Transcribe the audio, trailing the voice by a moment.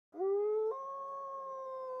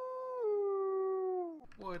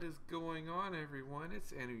What is going on, everyone?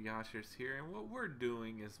 It's Inuyasherz here, and what we're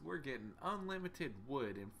doing is we're getting unlimited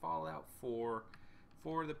wood in Fallout 4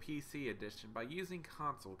 for the PC edition by using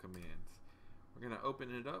console commands. We're going to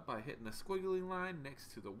open it up by hitting the squiggly line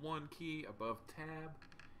next to the 1 key above tab,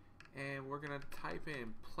 and we're going to type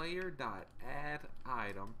in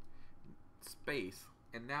player.add-item space,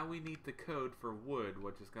 and now we need the code for wood,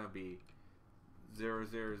 which is going to be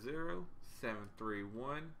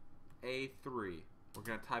 000731A3. We're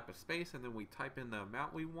going to type a space and then we type in the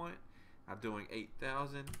amount we want. I'm doing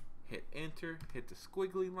 8,000. Hit enter, hit the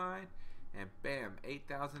squiggly line, and bam,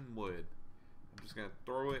 8,000 wood. I'm just going to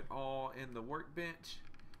throw it all in the workbench,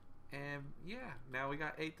 and yeah, now we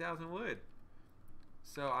got 8,000 wood.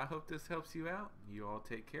 So I hope this helps you out. You all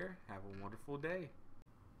take care. Have a wonderful day.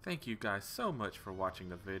 Thank you guys so much for watching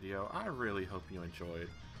the video. I really hope you enjoyed.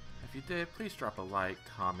 If you did, please drop a like,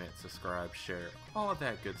 comment, subscribe, share, all of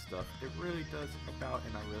that good stuff. It really does help out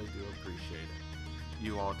and I really do appreciate it.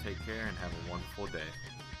 You all take care and have a wonderful day.